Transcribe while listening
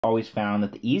always found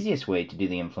that the easiest way to do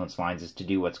the influence lines is to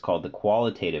do what's called the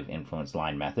qualitative influence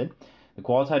line method. The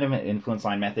qualitative influence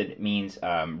line method means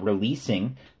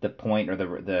releasing the point or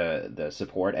the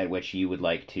support at which you would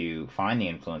like to find the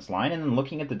influence line, and then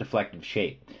looking at the deflected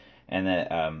shape and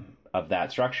of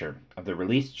that structure, of the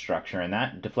released structure, and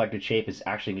that deflected shape is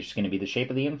actually just going to be the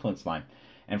shape of the influence line.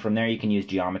 And from there you can use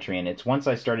geometry, and it's once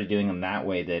I started doing them that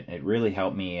way that it really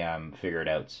helped me figure it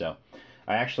out. So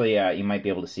I actually, you might be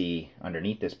able to see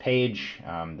underneath this page,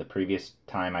 the previous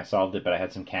time I solved it, but I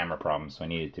had some camera problems, so I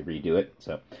needed to redo it.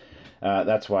 So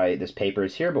that's why this paper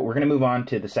is here, but we're going to move on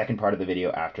to the second part of the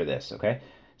video after this, okay?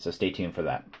 So stay tuned for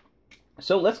that.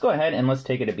 So let's go ahead and let's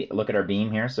take a look at our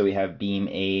beam here. So we have beam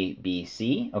A, B,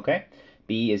 C, okay?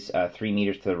 B is 3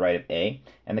 meters to the right of A,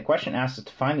 and the question asks us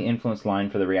to find the influence line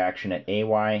for the reaction at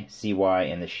AY, CY,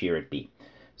 and the shear at B.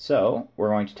 So we're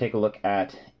going to take a look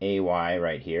at AY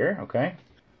right here, okay?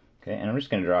 Okay, and I'm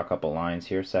just going to draw a couple lines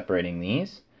here separating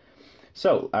these.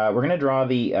 So we're going to draw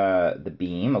the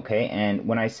beam, okay? And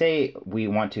when I say we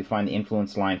want to find the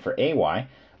influence line for AY,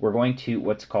 we're going to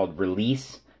what's called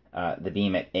release the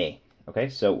beam at A. Okay,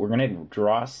 so we're going to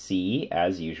draw C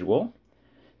as usual.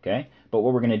 Okay, but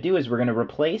what we're going to do is we're going to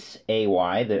replace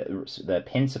AY, the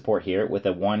pin support here, with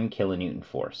a 1 kilonewton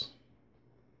force.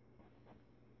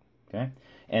 Okay,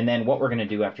 and then what we're going to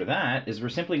do after that is we're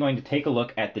simply going to take a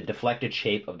look at the deflected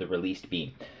shape of the released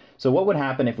beam. So what would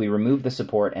happen if we removed the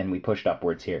support and we pushed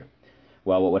upwards here?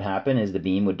 Well, what would happen is the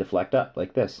beam would deflect up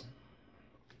like this.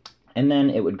 And then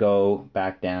it would go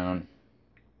back down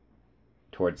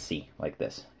towards C like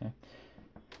this. Okay?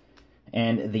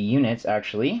 And the units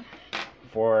actually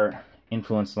for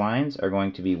influence lines are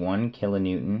going to be 1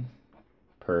 kilonewton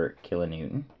per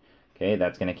kilonewton. Okay,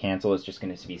 that's going to cancel. It's just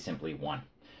going to be simply 1.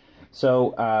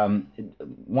 So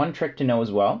one trick to know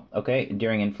as well, okay,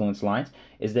 during influence lines,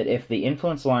 is that if the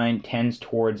influence line tends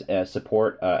towards a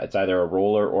support, it's either a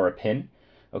roller or a pin,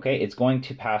 okay, it's going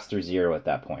to pass through 0 at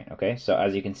that point, okay? So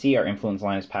as you can see, our influence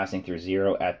line is passing through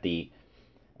 0 at the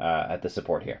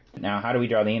support here. Now, how do we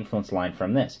draw the influence line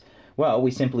from this? Well,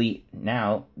 we simply,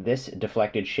 now, this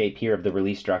deflected shape here of the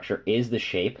release structure is the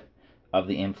shape of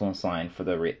the influence line for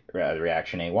the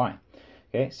reaction AY.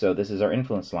 Okay, so this is our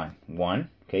influence line. 1,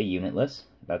 okay, unitless,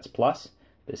 that's plus.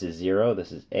 This is 0,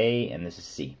 this is A, and this is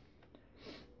C.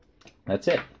 That's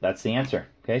it. That's the answer.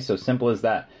 Okay, so simple as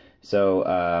that.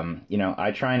 So, you know,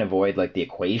 I try and avoid, like, the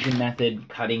equation method,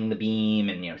 cutting the beam,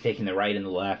 and, you know, taking the right and the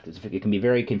left. It can be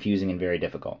very confusing and very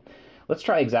difficult. Let's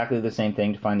try exactly the same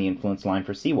thing to find the influence line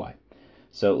for CY.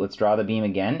 So let's draw the beam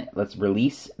again. Let's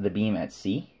release the beam at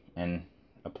C and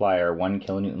apply our 1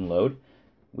 kilonewton load.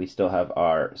 We still have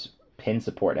our pin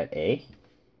support at A.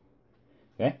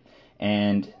 Okay,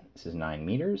 and this is 9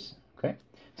 meters. Okay,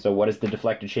 so what is the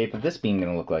deflected shape of this beam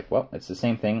going to look like? Well, it's the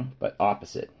same thing, but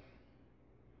opposite.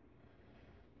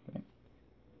 Okay.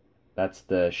 That's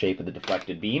the shape of the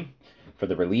deflected beam for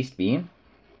the released beam.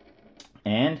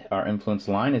 And our influence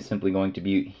line is simply going to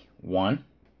be 1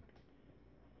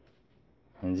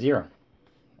 and 0.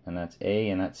 And that's A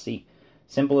and that's C.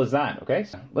 Simple as that, okay?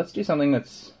 So let's do something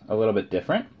that's a little bit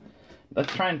different.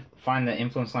 Let's try and find the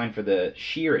influence line for the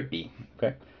shear at B,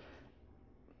 okay?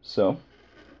 So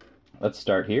let's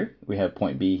start here. We have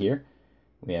point B here.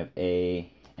 We have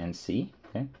A and C,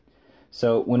 okay?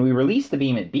 So when we release the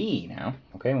beam at B now,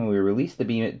 okay, when we release the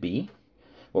beam at B,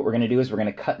 what we're going to do is we're going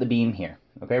to cut the beam here,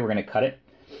 okay? We're going to cut it,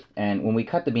 and when we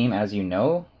cut the beam, as you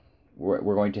know,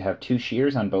 we're going to have 2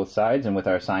 shears on both sides, and with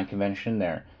our sign convention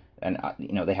there, and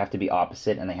you know, they have to be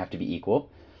opposite and they have to be equal,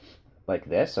 like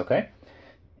this, okay?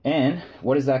 And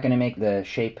what is that going to make the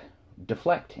shape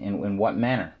deflect? In what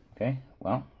manner? Okay,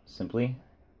 well, simply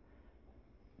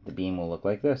the beam will look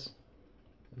like this.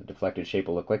 The deflected shape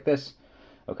will look like this.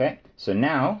 Okay, so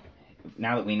now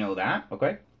that we know that,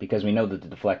 okay, because we know that the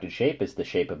deflected shape is the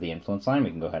shape of the influence line,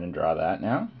 we can go ahead and draw that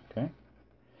now. Okay,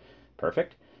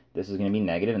 perfect. This is going to be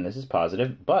negative and this is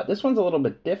positive, but this one's a little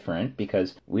bit different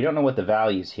because we don't know what the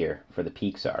values here for the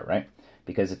peaks are, right?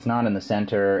 Because it's not in the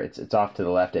center, it's off to the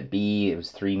left at B, it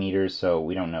was 3 meters, so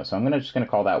we don't know. So I'm just going to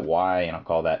call that Y and I'll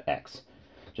call that X,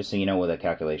 just so you know what the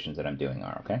calculations that I'm doing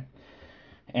are, okay?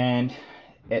 And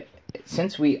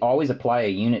since we always apply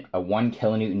a 1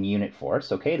 kilonewton unit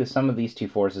force, okay, the sum of these two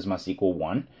forces must equal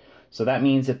 1. So that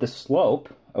means that the slope,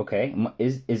 okay,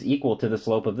 is equal to the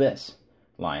slope of this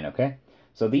line, okay?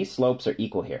 So these slopes are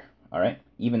equal here, all right?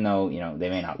 Even though, you know, they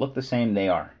may not look the same, they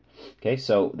are. Okay,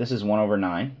 so this is 1 over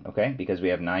 9, okay, because we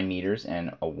have 9 meters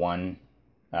and a 1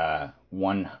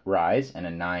 rise and a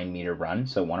 9 meter run,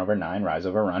 so 1 over 9, rise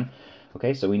over run.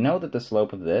 Okay, so we know that the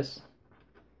slope of this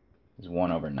is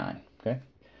 1 over 9, okay?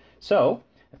 So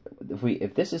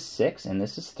If this is 6 and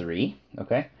this is 3,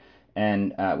 okay,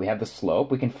 and we have the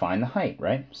slope, we can find the height,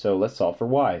 right? So let's solve for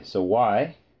y. So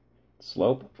y,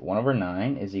 slope 1 over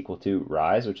 9 is equal to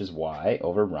rise, which is y,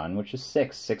 over run, which is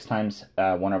 6. 6 times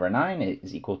 1 over 9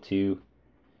 is equal to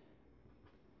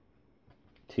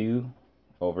 2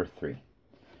 over 3.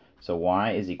 So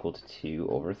y is equal to 2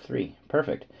 over 3.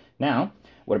 Perfect. Now,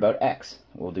 what about x?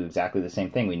 We'll do exactly the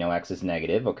same thing. We know x is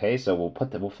negative, okay, so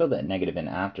we'll fill that negative in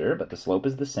after, but the slope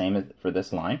is the same as for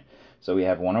this line. So we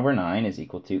have 1 over 9 is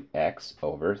equal to x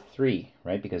over 3,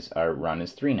 right? Because our run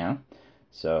is 3 now.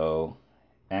 So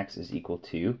x is equal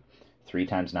to 3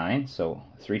 times 9, so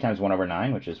 3 times 1 over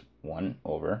 9, which is 1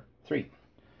 over 3.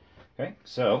 Okay,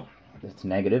 so it's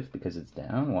negative because it's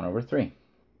down, 1 over 3.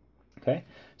 Okay,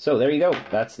 so there you go.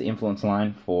 That's the influence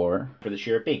line for the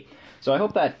shear at B. So I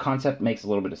hope that concept makes a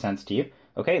little bit of sense to you.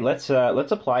 Okay, let's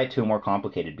apply it to a more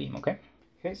complicated beam, okay?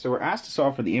 Okay, so we're asked to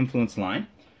solve for the influence line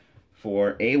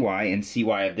for AY and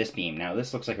CY of this beam. Now,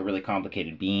 this looks like a really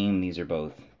complicated beam. These are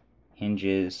both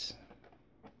hinges,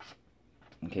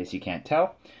 in case you can't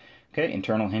tell. Okay,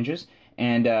 internal hinges.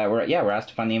 And we're asked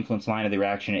to find the influence line of the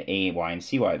reaction at AY and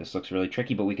CY. This looks really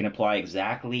tricky, but we can apply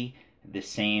exactly the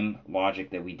same logic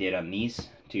that we did on these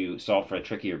to solve for a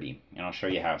trickier beam, and I'll show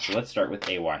you how. So let's start with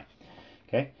AY.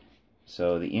 Okay,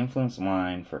 so the influence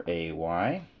line for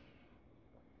AY.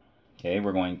 Okay,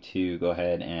 we're going to go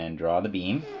ahead and draw the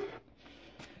beam.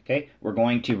 Okay, we're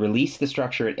going to release the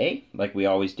structure at A, like we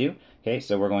always do. Okay,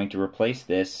 so we're going to replace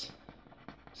this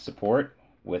support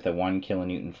with a 1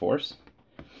 kilonewton force.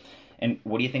 And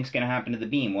what do you think is going to happen to the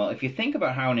beam? Well, if you think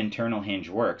about how an internal hinge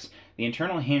works, the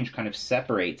internal hinge kind of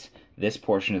separates this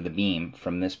portion of the beam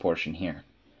from this portion here.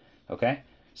 Okay?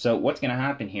 So what's going to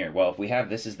happen here? Well, if we have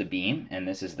this is the beam, and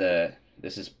this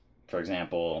is, for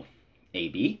example,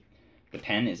 AB. The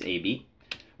pen is AB.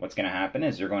 What's going to happen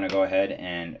is you're going to go ahead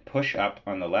and push up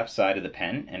on the left side of the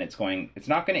pen, and it's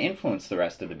not going to influence the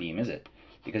rest of the beam, is it?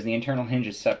 Because the internal hinge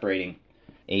is separating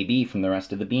AB from the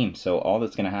rest of the beam. So all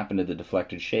that's going to happen to the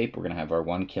deflected shape, we're going to have our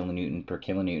 1 kilonewton per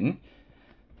kilonewton,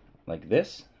 like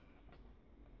this.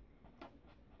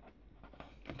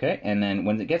 Okay, and then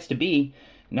when it gets to B,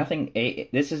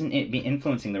 this isn't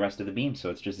influencing the rest of the beam, so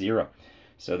it's just 0.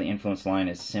 So the influence line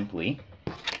is simply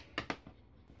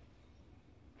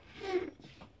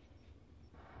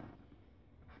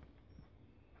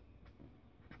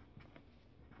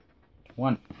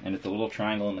one, and it's a little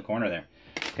triangle in the corner there.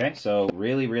 Okay, so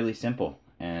really, really simple,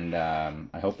 and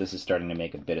I hope this is starting to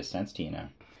make a bit of sense to you now.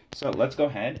 So let's go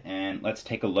ahead and let's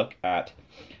take a look at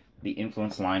the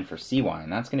influence line for CY,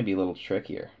 and that's going to be a little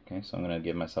trickier. Okay, so I'm going to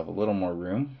give myself a little more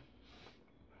room.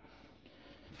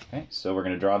 Okay, so we're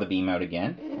going to draw the beam out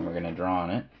again, and we're going to draw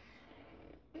on it.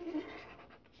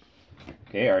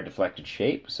 Okay, our deflected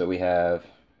shape. So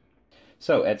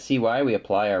at CY we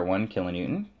apply our 1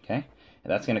 kilonewton. Okay,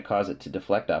 and that's going to cause it to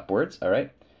deflect upwards. All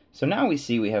right. So now we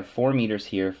see we have 4 meters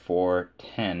here for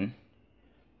 10,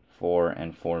 4,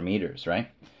 and 4 meters, right?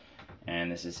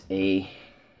 And this is A,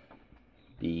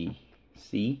 B,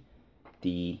 C,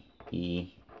 D, E,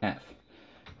 F.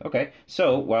 Okay,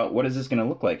 so, well, what is this going to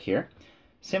look like here?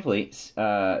 Simply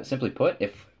put,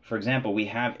 if, for example, we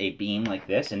have a beam like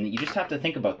this, and you just have to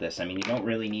think about this. I mean, you don't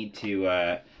really need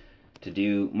to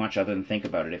do much other than think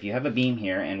about it. If you have a beam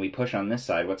here and we push on this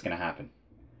side, what's going to happen,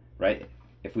 right?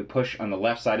 If we push on the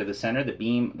left side of the center,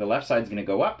 the left side is going to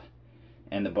go up,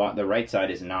 and the right side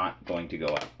is not going to go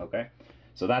up, okay?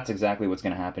 So that's exactly what's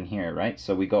going to happen here, right?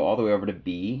 So we go all the way over to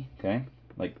B, okay,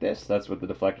 like this. That's what the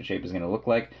deflected shape is going to look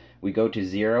like. We go to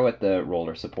 0 at the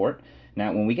roller support.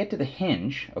 Now, when we get to the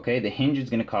hinge, okay, the hinge is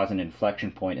going to cause an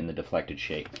inflection point in the deflected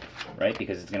shape, right?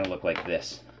 Because it's going to look like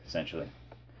this, essentially.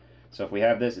 So if we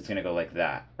have this, it's going to go like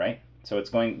that, right? So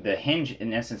the hinge,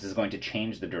 in essence, is going to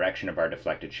change the direction of our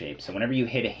deflected shape. So whenever you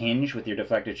hit a hinge with your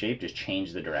deflected shape, just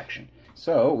change the direction.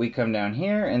 So we come down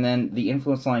here, and then the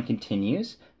influence line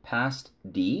continues past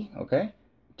D, okay,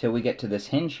 till we get to this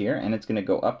hinge here, and it's going to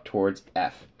go up towards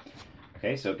F.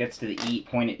 Okay, so it gets to the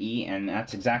point at E, and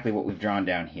that's exactly what we've drawn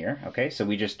down here. Okay, so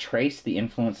we just trace the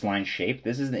influence line shape.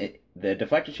 This is the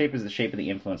deflected shape is the shape of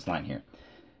the influence line here,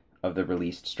 of the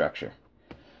released structure.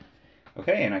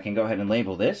 Okay, and I can go ahead and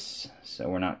label this so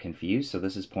we're not confused. So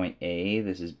this is point A,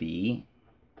 this is B.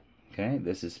 Okay,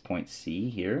 this is point C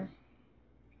here.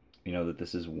 We know that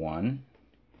this is 1.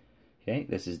 Okay,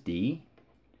 this is D,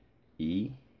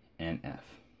 E, and F.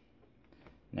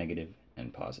 Negative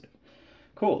and positive.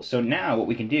 Cool, so now what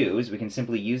we can do is we can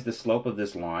simply use the slope of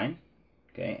this line,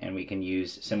 okay, and we can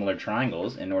use similar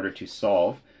triangles in order to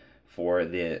solve for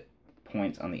the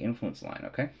points on the influence line,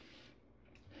 okay?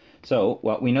 So,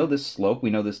 well, we know this slope,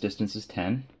 we know this distance is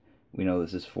 10, We know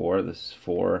this is 4, this is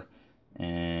 4,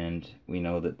 and we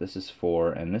know that this is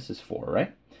 4, and this is 4,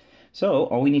 right? So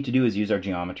all we need to do is use our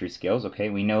geometry skills, okay?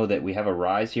 We know that we have a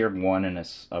rise here of 1 and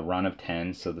a run of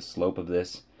 10, so the slope of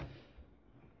this,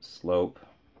 slope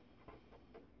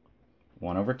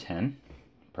 1 over 10,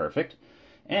 perfect.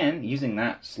 And using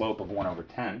that slope of 1 over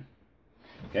 10,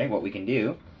 okay, what we can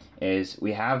do is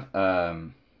we have,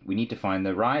 we need to find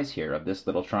the rise here of this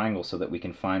little triangle so that we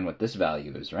can find what this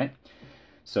value is, right?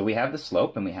 So we have the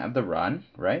slope and we have the run,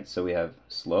 right? So we have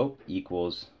slope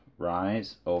equals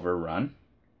rise over run.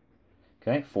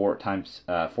 Okay, 4 times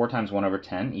 1 over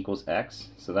 10 equals x,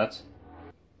 so that's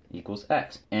equals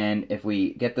x. And if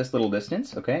we get this little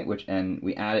distance, okay, and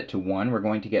we add it to 1, we're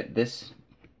going to get this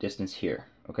distance here.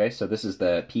 Okay, so this is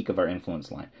the peak of our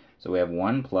influence line. So we have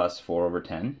 1 plus 4 over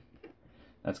 10.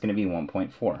 That's going to be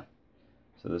 1.4.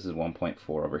 So this is 1.4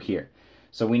 over here.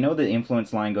 So we know the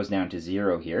influence line goes down to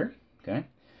 0 here, okay?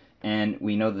 And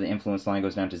we know that the influence line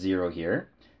goes down to 0 here.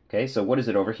 Okay, so what is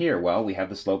it over here? Well, we have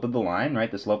the slope of the line, right?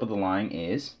 The slope of the line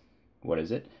is, what is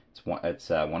it? It's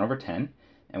 1 over 10.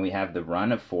 And we have the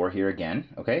run of 4 here again.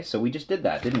 Okay, so we just did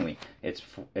that, didn't we? It's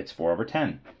 4 over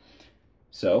 10.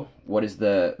 So what is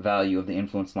the value of the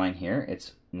influence line here?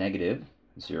 It's negative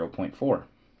 0.4.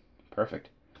 Perfect.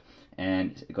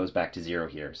 And it goes back to 0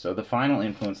 here. So the final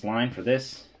influence line for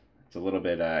this, it's a little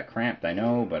bit cramped, I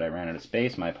know, but I ran out of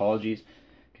space. My apologies.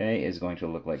 Okay, is going to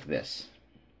look like this.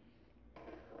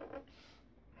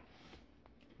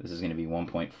 This is going to be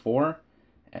 1.4.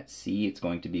 At C, it's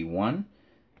going to be 1.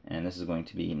 And this is going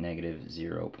to be negative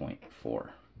 0.4.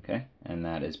 Okay? And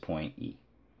that is point E.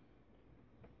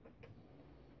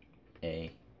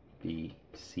 A, B,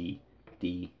 C,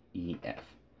 D, E, F.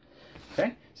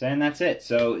 Okay? So, and that's it.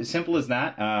 So, as simple as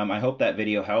that. I hope that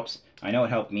video helps. I know it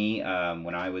helped me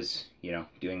when I was,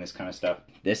 doing this kind of stuff.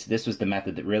 This was the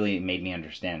method that really made me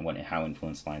understand how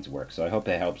influence lines work. So, I hope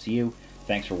that helps you.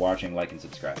 Thanks for watching. Like and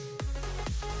subscribe.